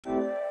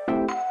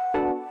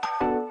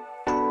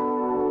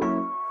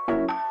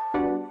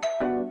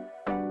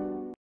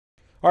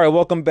All right,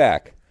 welcome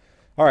back.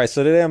 All right,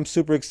 so today I'm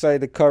super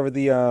excited to cover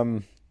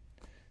the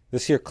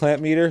this here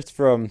clamp meter. It's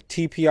from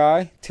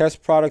TPI,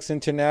 Test Products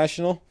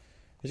International.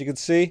 As you can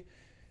see,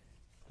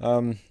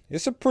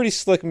 it's a pretty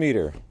slick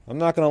meter. I'm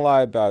not gonna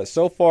lie about it.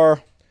 So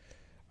far,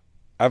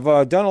 I've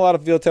done a lot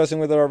of field testing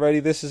with it already.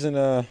 This isn't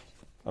a,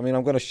 I mean,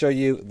 I'm gonna show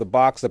you the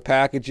box, the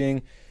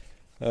packaging,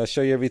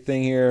 show you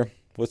everything here,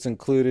 what's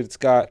included. It's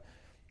got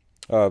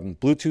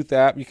Bluetooth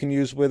app you can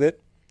use with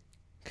it.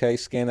 Okay,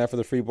 scan that for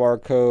the free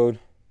barcode.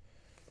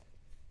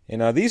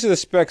 And these are the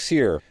specs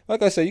here.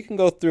 Like I said, you can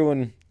go through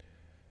and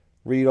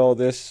read all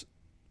this.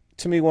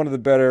 To me, one of the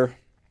better.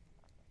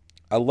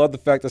 I love the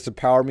fact that it's a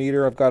power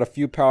meter. I've got a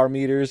few power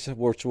meters,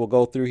 which we'll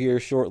go through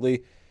here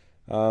shortly.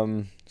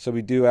 So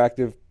we do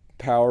active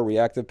power,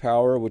 reactive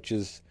power, which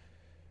is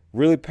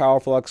really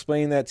powerful. I'll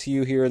explain that to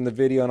you here in the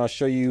video, and I'll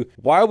show you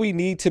why we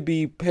need to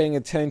be paying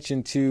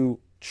attention to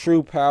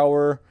true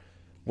power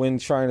when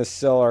trying to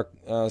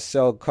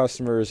sell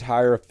customers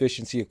higher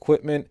efficiency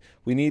equipment.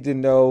 We need to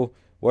know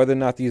whether or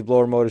not these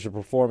blower motors are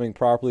performing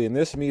properly. And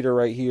this meter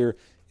right here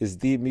is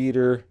the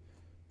meter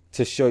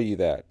to show you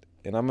that.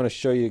 And I'm going to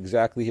show you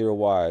exactly here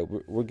why.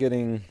 We're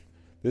getting,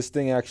 this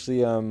thing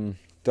actually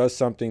does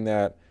something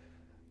that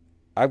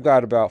I've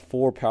got about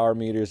 4 power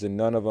meters and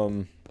none of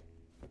them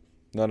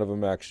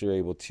actually are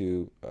able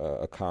to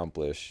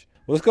accomplish.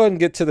 Well, let's go ahead and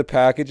get to the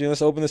packaging.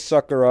 Let's open this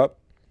sucker up,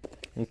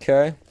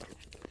 okay?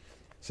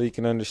 So you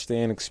can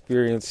understand,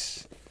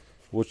 experience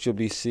what you'll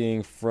be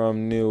seeing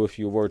from new if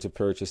you were to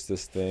purchase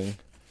this thing.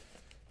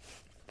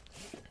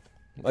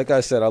 Like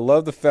I said, I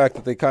love the fact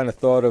that they kind of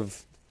thought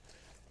of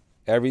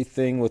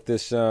everything with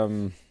this.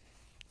 I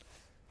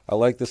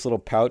like this little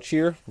pouch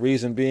here.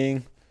 Reason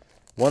being,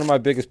 one of my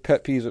biggest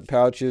pet peeves with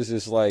pouches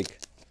is like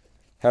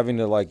having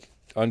to like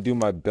undo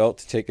my belt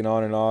to take it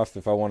on and off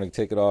if I want to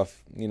take it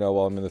off, you know,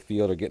 while I'm in the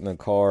field or get in the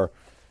car.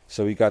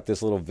 So we got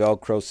this little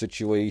Velcro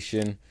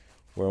situation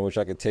where in which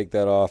I could take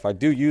that off. I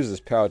do use this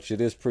pouch. It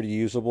is pretty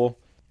usable.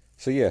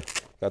 So yeah,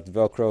 got the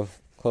Velcro,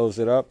 close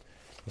it up.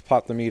 Let's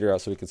pop the meter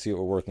out so we can see what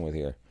we're working with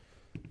here.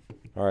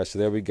 All right, so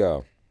there we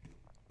go.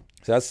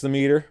 So that's the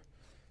meter.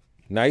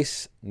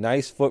 Nice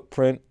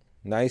footprint,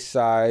 nice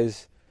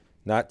size,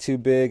 not too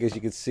big as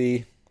you can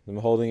see. I'm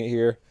holding it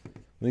here. Let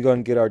me go ahead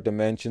and get our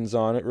dimensions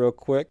on it real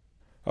quick.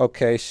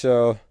 Okay,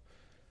 so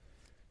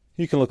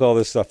you can look all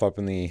this stuff up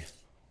in the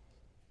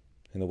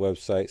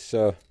website.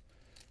 So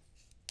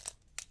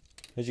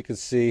as you can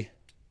see,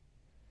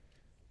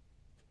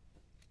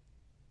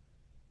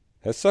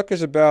 that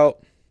sucker's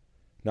about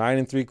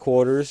 9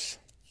 3/4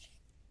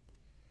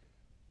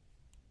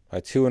 by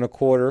 2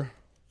 1/4.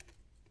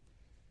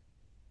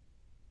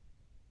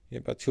 Yeah,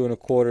 about 2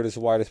 1/4 is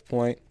the widest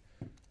point.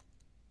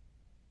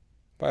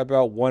 By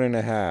about 1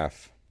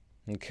 1/2.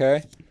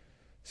 Okay,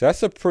 so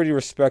that's a pretty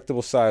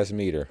respectable size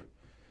meter.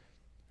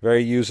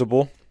 Very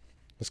usable.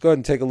 Let's go ahead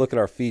and take a look at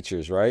our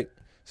features, right?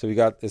 So we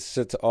got this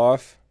set to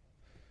off.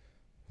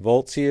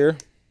 Volts here.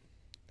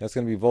 That's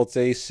going to be volts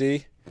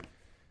AC.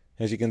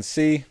 As you can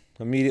see,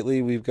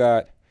 immediately we've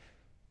got,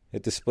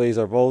 it displays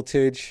our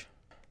voltage,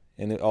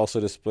 and it also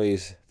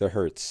displays the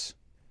hertz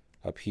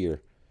up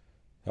here.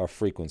 Our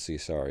frequency,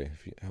 sorry,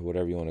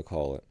 whatever you want to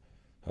call it.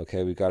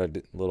 Okay, we've got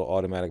a little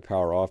automatic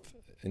power off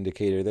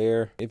indicator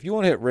there. If you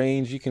want to hit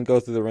range, you can go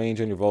through the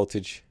range on your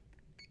voltage.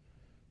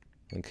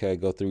 Okay,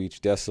 go through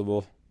each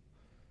decibel.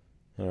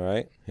 All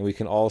right, and we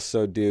can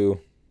also do,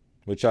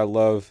 which I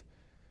love,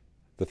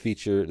 the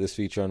feature, this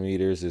feature on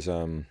meters is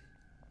the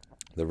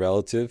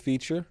relative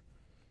feature.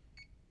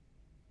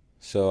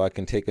 So I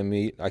can take a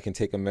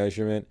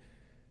measurement,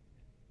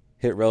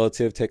 hit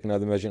relative, take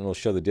another measurement, and it'll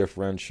show the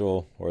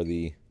differential, or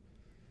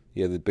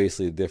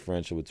basically the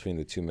differential between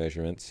the two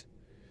measurements.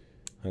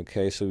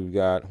 Okay, so we've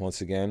got, once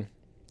again,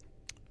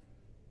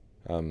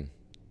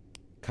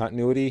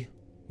 continuity,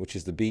 which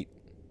is the beat,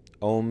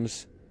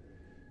 ohms,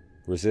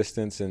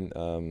 resistance, and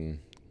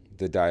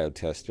the diode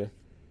tester.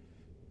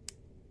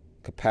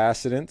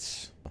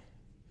 Capacitance.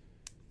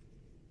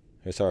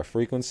 Here's our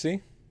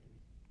frequency.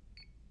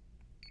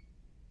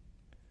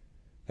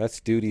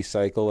 That's duty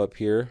cycle up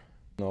here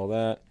and all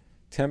that.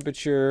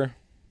 Temperature,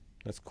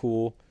 that's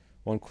cool.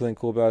 One thing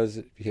cool about it is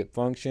if you hit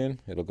function,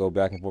 it'll go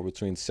back and forth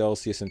between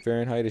Celsius and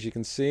Fahrenheit, as you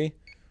can see,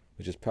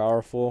 which is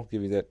powerful.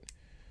 Give you that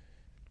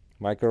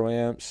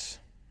microamps.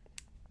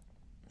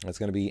 That's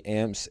going to be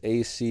amps,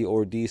 AC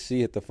or DC.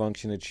 Hit the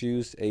function to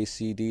choose,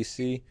 AC,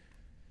 DC.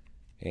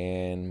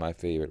 And my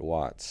favorite,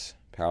 watts.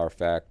 Power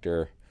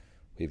factor.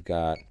 We've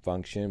got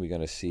function. We're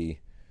going to see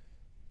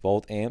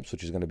volt amps,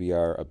 which is going to be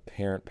our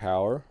apparent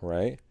power,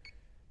 right?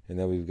 And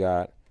then we've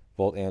got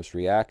volt amps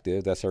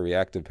reactive. That's our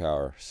reactive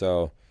power.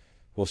 So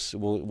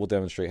we'll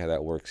demonstrate how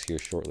that works here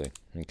shortly.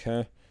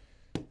 Okay.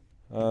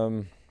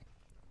 So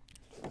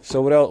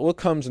what else? What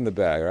comes in the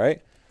bag,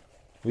 right?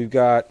 We've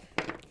got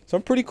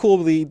some pretty cool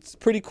leads.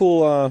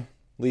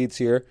 Leads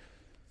here.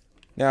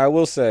 Now I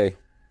will say,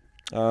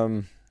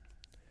 you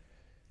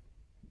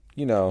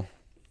know,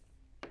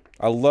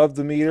 I love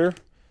the meter.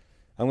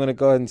 I'm going to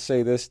go ahead and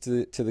say this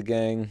to the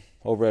gang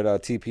over at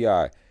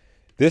TPI.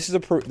 This is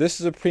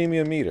a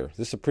premium meter.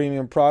 This is a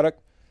premium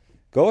product.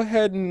 Go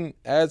ahead and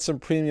add some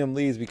premium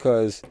leads,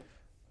 because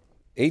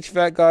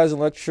HVAC guys and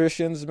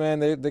electricians, man,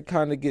 they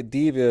kind of get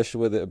devious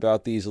with it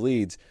about these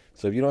leads.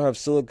 So if you don't have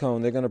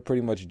silicone, they're gonna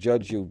pretty much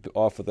judge you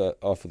off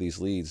of these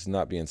leads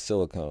not being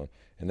silicone,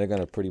 and they're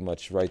gonna pretty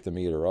much write the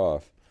meter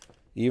off.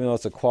 Even though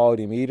it's a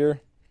quality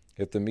meter,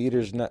 if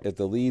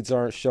the leads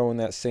aren't showing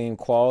that same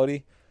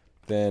quality,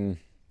 then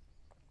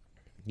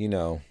you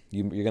know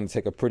you're gonna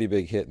take a pretty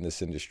big hit in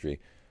this industry.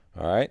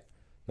 All right,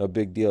 no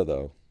big deal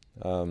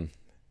though.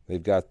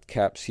 They've got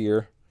caps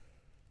here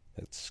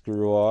that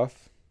screw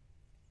off.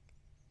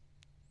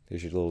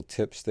 There's your little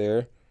tips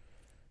there.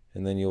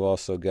 And then you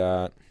also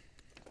got,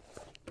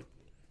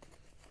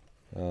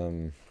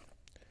 oh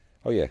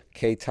yeah,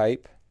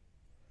 K-type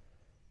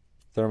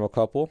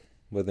thermocouple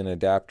with an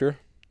adapter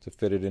to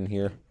fit it in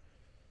here.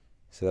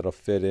 So that'll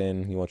fit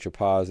in, you want your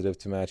positive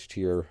to match to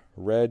your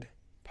red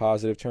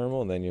positive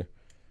terminal, and then your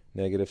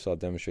negative, so I'll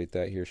demonstrate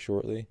that here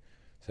shortly.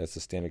 So that's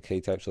the standard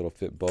K-type, so it'll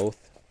fit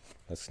both.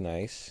 That's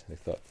nice. They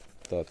thought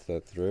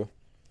that through.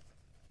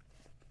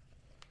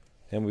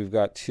 And we've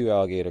got 2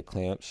 alligator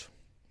clamps,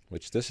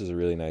 which this is a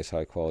really nice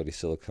high quality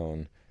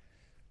silicone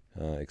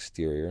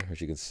exterior, as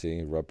you can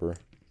see, rubber.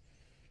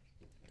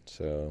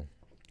 So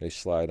they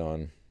slide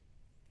on,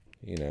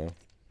 you know,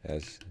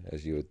 as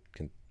you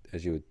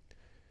would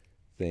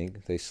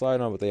think. They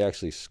slide on, but they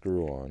actually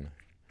screw on.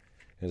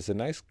 And it's a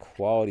nice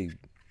quality.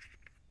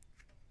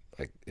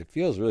 Like, it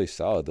feels really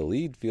solid. The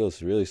lead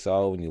feels really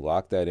solid when you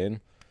lock that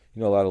in.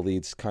 You know, a lot of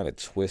leads kind of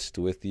twist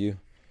with you,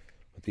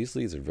 but these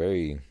leads are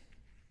very,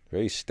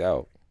 very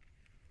stout.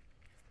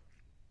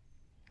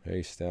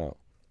 Very stout.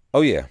 Oh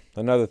yeah,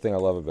 another thing I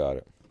love about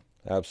it.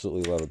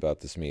 Absolutely love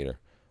about this meter.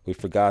 We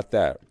forgot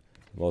that.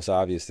 The most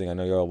obvious thing. I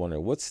know you're all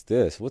wondering, what's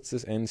this? What's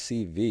this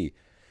NCV?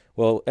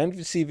 Well,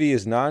 NCV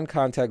is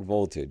non-contact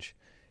voltage.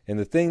 And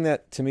the thing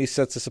that to me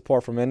sets this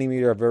apart from any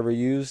meter I've ever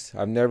used,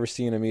 I've never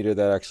seen a meter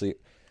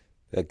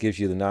that gives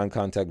you the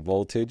non-contact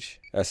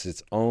voltage as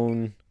its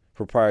own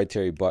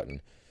proprietary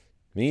button.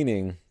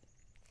 Meaning,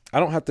 I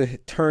don't have to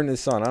turn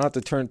this on. I don't have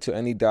to turn it to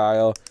any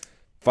dial,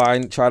 try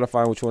to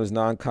find which one is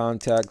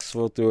non-contact,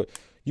 scroll through it.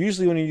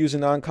 Usually when you're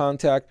using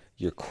non-contact,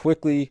 you're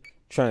quickly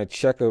trying to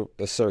check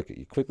a circuit.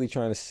 You're quickly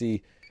trying to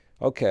see,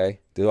 okay,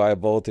 do I have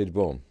voltage?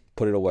 Boom,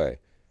 put it away.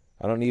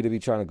 I don't need to be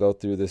trying to go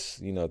through this,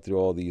 you know, through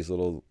all these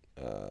little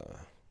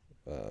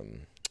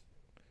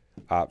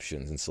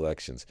options and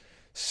selections.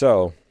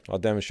 So I'll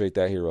demonstrate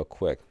that here real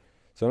quick.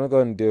 So I'm gonna go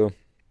ahead and do,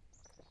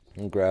 I'm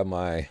gonna grab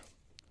my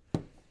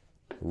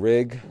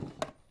rig.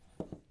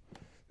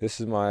 This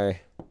is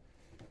my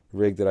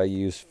rig that I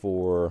use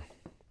for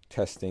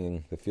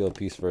testing the field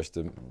piece versus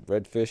the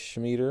redfish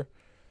meter.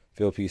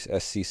 Field piece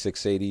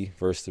SC680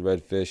 versus the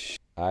redfish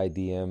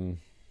IDM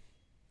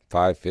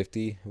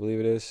 550, I believe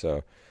it is.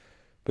 So,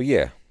 but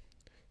yeah.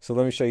 So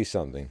let me show you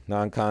something.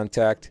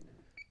 Non-contact.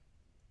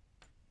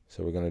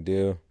 So we're gonna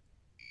do,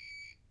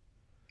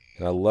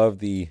 and I love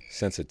the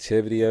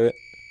sensitivity of it.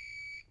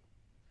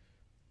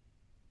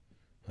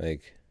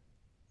 Like,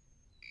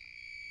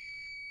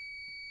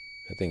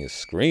 that thing is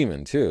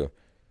screaming too.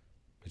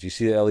 But you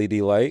see the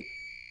LED light?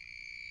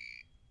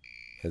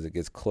 As it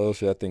gets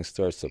closer, that thing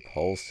starts to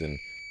pulse and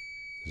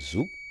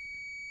zoop.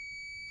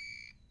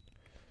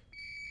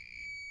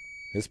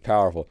 It's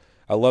powerful.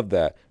 I love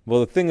that.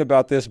 Well, the thing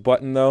about this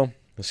button though,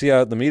 see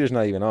how the meter's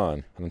not even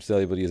on, and I'm still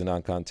able to use a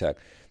non-contact.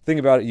 The thing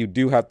about it, you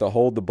do have to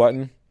hold the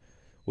button,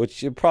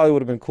 which it probably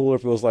would have been cooler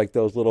if it was like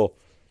those little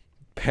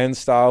pen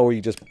style where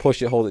you just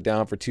push it, hold it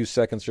down for 2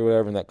 seconds or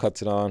whatever, and that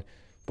cuts it on.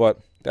 But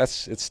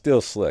it's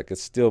still slick.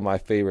 It's still my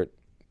favorite,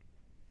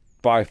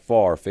 by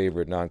far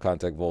favorite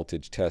non-contact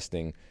voltage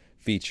testing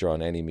feature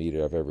on any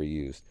meter I've ever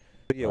used.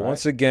 But yeah,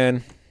 once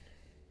again,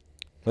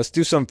 let's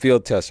do some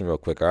field testing real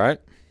quick, all right?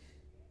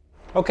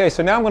 Okay,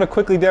 so now I'm going to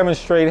quickly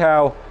demonstrate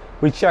how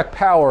we check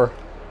power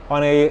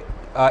on a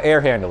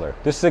air handler.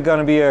 This is going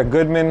to be a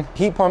Goodman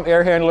heat pump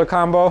air handler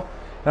combo.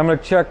 And I'm going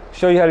to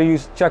show you how to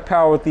check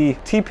power with the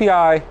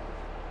TPI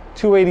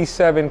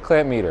 287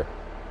 clamp meter.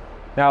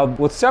 Now,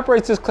 what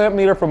separates this clamp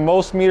meter from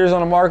most meters on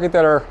the market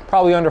that are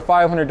probably under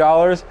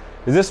 $500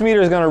 is this meter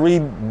is going to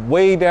read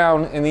way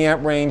down in the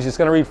amp range. It's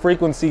going to read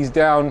frequencies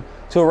down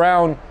to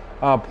around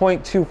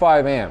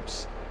 0.25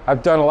 amps.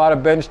 I've done a lot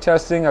of bench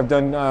testing. I've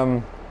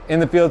done in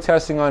the field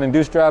testing on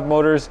induced drive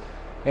motors,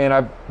 and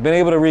I've been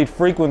able to read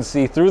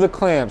frequency through the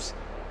clamps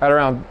at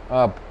around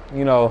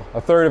you know,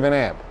 1/3 of an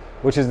amp,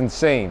 which is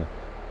insane.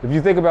 If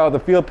you think about the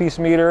field piece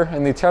meter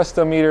and the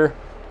testo meter,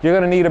 you're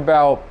going to need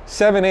about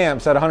 7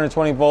 amps at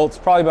 120 volts,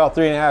 probably about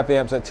 3.5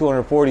 amps at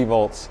 240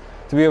 volts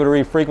to be able to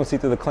read frequency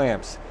through the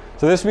clamps.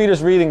 So this meter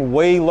is reading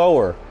way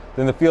lower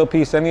than the field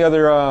piece, any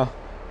other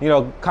you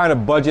know, kind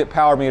of budget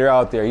power meter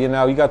out there. You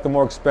know, you got the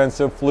more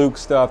expensive Fluke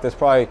stuff that's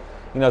probably,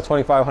 you know,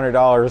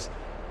 $2,500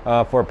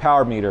 for a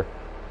power meter.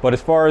 But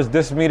as far as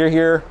this meter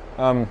here,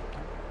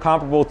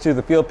 comparable to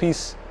the field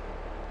piece,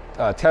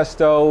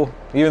 testo,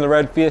 even the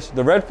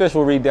redfish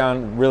will read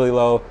down really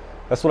low.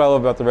 That's what I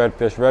love about the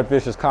redfish.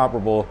 Redfish is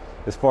comparable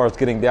as far as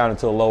getting down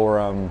into the lower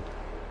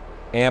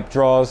amp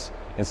draws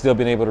and still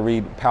being able to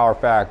read power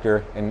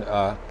factor and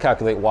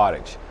calculate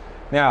wattage.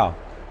 Now,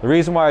 the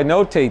reason why I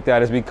notate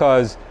that is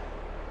because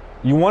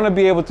you want to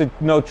be able to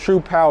know true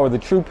power, the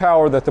true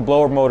power that the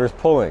blower motor is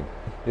pulling.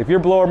 If your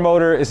blower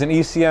motor is an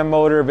ECM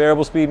motor,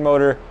 variable speed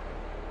motor,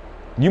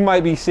 you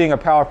might be seeing a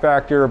power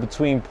factor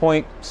between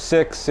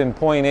 0.6 and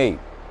 0.8,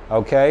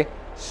 okay?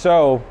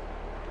 So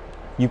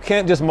you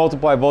can't just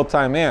multiply volt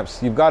times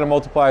amps. You've got to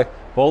multiply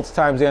volts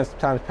times amps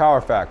times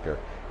power factor.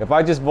 If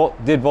I just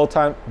did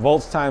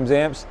volts times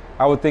amps,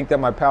 I would think that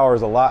my power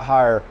is a lot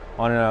higher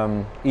on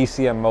an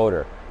ECM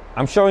motor.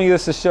 I'm showing you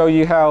this to show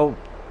you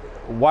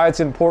why it's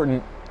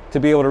important to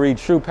be able to read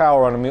true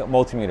power on a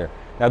multimeter.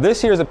 Now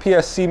this here is a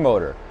PSC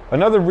motor.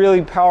 Another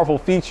really powerful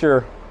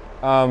feature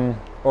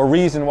or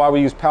reason why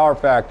we use power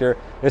factor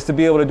is to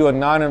be able to do a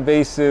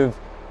non-invasive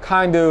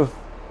kind of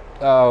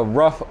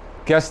rough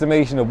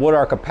guesstimation of what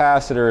our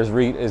capacitor is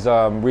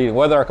reading,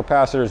 whether our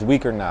capacitor is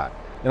weak or not.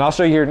 And I'll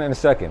show you here in a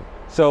second.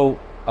 So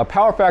a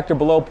power factor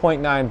below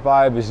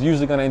 0.95 is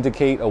usually going to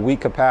indicate a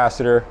weak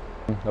capacitor.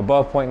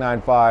 Above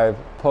 0.95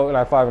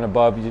 and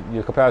above,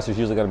 your capacitor is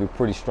usually going to be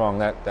pretty strong.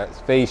 That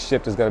phase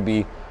shift is going to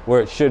be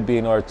where it should be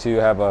in order to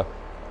have a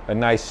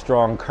nice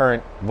strong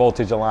current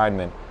voltage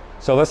alignment.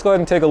 So let's go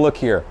ahead and take a look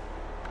here.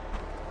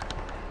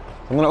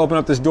 I'm going to open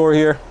up this door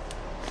here.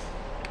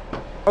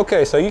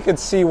 Okay, so you can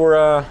see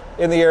we're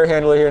in the air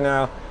handler here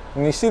now.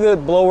 And you see the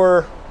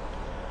blower,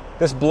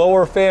 this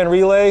blower fan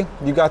relay,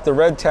 you got the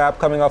red tap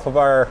coming off of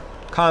our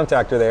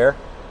contactor there.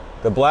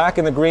 The black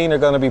and the green are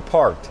going to be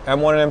parked.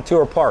 M1 and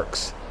M2 are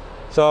parks.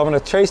 So I'm going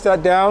to trace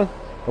that down,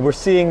 and we're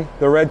seeing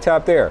the red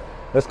tap there.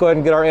 Let's go ahead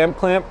and get our amp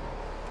clamp.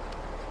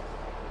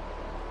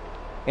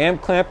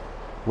 Amp clamp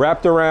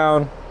wrapped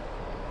around,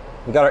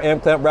 we got our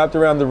amp clamp wrapped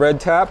around the red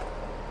tap,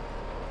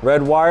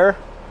 red wire,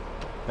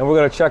 and we're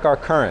going to check our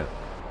current.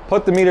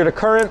 Put the meter to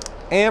current,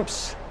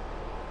 amps,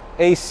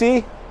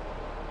 AC,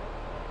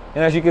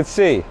 and as you can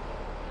see,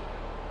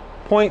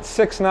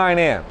 0.69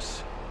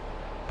 amps.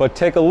 But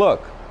take a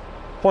look,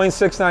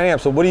 0.69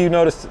 amps. So what do you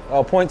notice?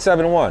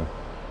 0.71.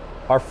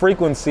 Our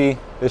frequency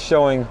is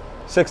showing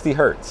 60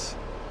 hertz.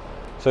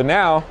 So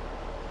now,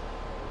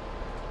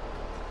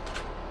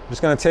 I'm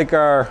just going to take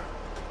our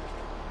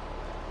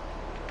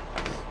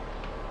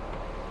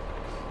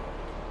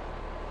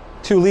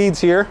two leads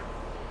here,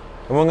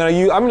 and we're going to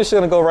use, I'm just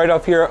going to go right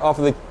up here off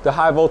of the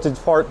high voltage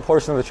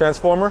portion of the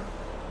transformer,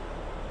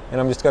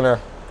 and I'm just going to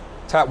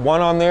tap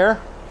one on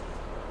there,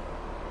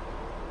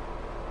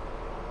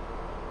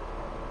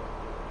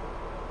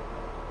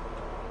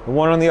 and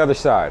one on the other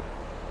side.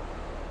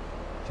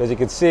 So as you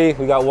can see,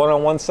 we got one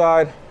on one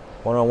side,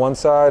 one on one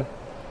side,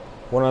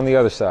 one on the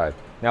other side.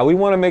 Now we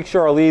want to make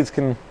sure our leads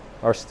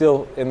are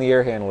still in the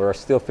air handler, are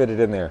still fitted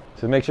in there.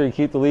 So make sure you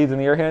keep the leads in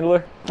the air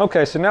handler.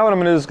 Okay, so now what I'm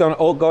going to do is go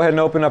ahead and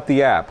open up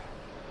the app.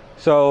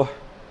 So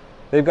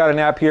they've got an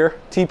app here,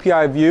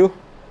 TPI View.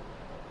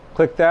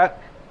 Click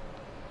that.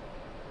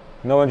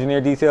 No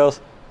engineer details.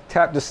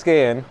 Tap to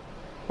scan.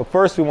 But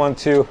first we want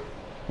to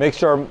make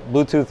sure our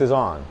Bluetooth is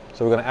on.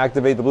 So we're going to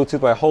activate the Bluetooth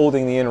by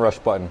holding the inrush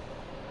button.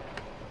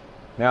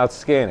 Now it's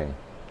scanning.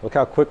 Look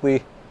how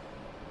quickly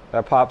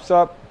that pops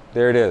up.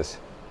 There it is.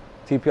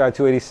 TPI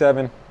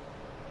 287.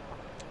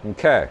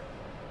 Okay,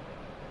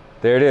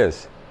 there it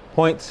is,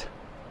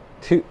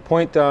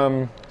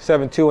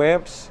 0.72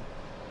 amps,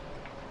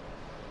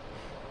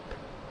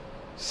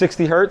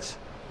 60 hertz.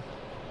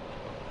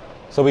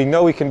 So we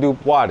know we can do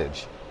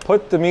wattage.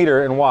 Put the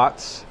meter in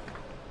watts.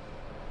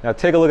 Now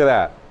take a look at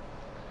that,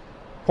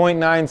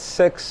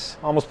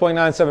 0.96, almost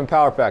 0.97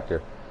 power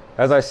factor.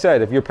 As I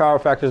said, if your power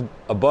factor is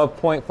above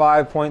 0.5,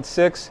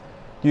 0.6,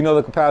 you know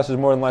the capacitor is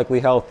more than likely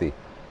healthy.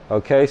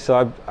 Okay,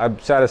 so I'm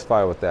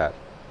satisfied with that.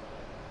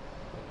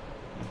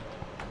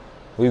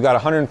 We've got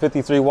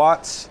 153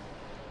 watts.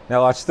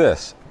 Now watch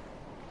this.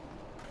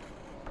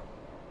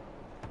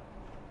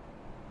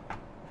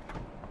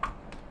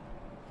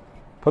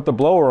 Put the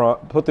blower on,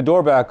 put the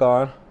door back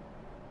on.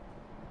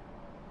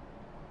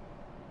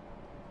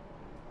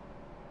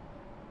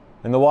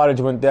 And the wattage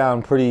went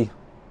down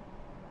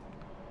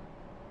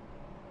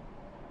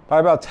by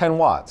about 10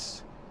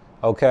 watts.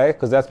 Okay,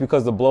 because that's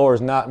because the blower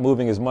is not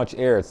moving as much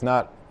air. It's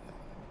not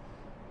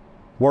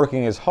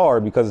working as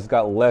hard because it's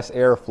got less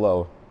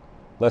airflow,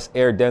 less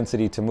air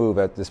density to move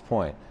at this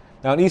point.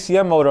 Now an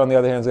ECM motor on the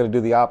other hand is going to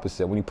do the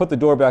opposite. When you put the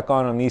door back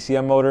on an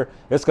ECM motor,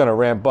 it's going to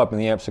ramp up and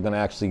the amps are going to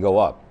actually go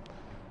up.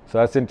 So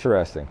that's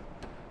interesting.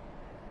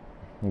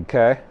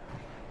 Okay,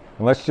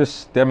 and let's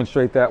just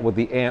demonstrate that with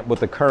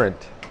the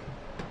current.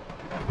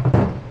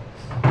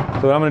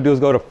 So what I'm going to do is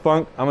go to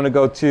I'm going to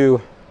go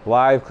to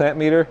live clamp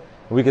meter.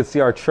 We can see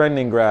our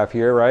trending graph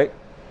here, right?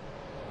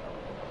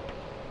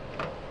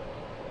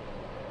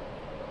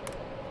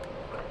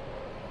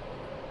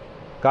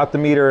 Got the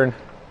meter in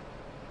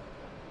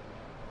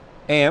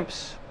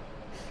amps,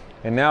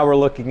 and now we're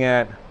looking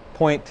at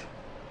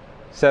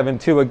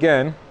 0.72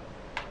 again.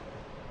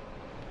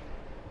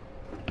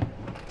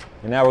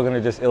 And now we're going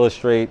to just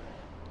illustrate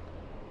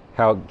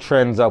how it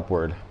trends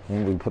upward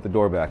when we put the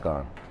door back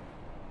on.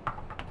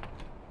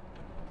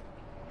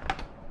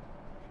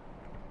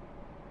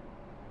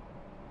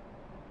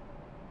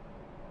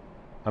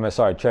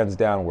 sorry, trends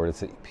downward.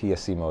 It's a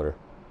PSC motor.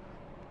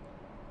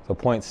 So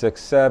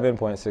 0.67,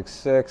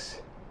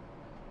 0.66.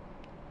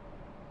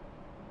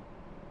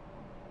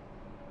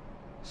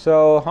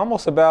 So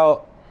almost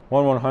about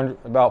 1/100,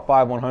 about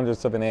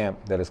 5/100ths of an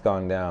amp that has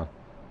gone down.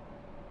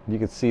 You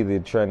can see the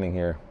trending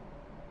here.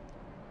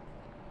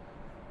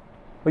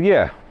 But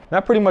yeah,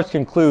 that pretty much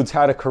concludes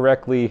how to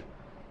correctly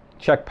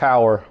check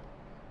power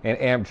and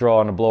amp draw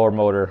on a blower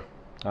motor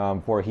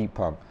for a heat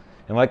pump.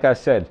 And like I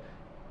said,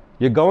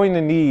 you're going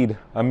to need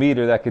a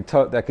meter that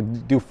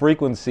could do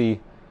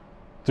frequency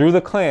through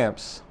the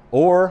clamps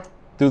or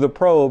through the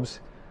probes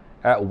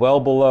at well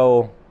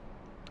below,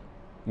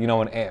 you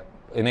know, an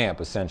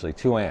amp essentially,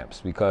 2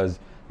 amps, because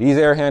these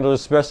air handlers,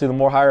 especially the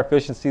more higher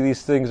efficiency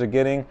these things are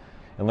getting,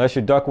 unless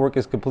your ductwork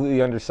is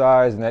completely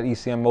undersized and that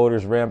ECM motor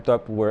is ramped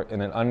up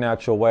in an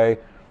unnatural way,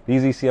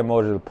 these ECM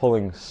motors are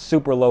pulling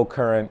super low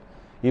current.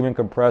 Even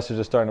compressors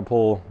are starting to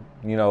pull,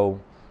 you know,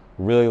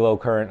 really low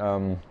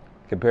current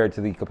compared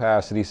to the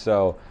capacity.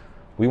 So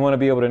we want to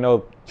be able to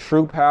know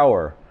true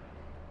power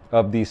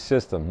of these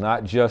systems,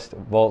 not just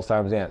volts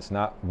times amps,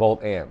 not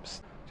volt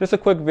amps. Just a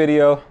quick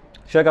video.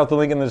 Check out the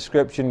link in the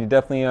description. You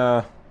definitely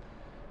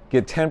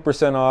get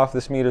 10% off.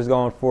 This meter is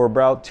going for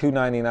about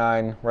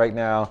 $2.99 right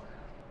now.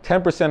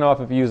 10%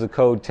 off if you use the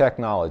code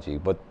TECHNOLOGY,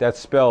 but that's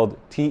spelled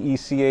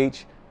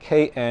TECHNOWLEDGY.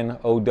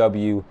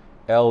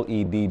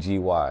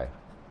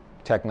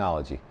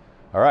 Technology.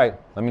 All right,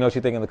 let me know what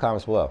you think in the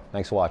comments below.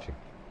 Thanks for watching.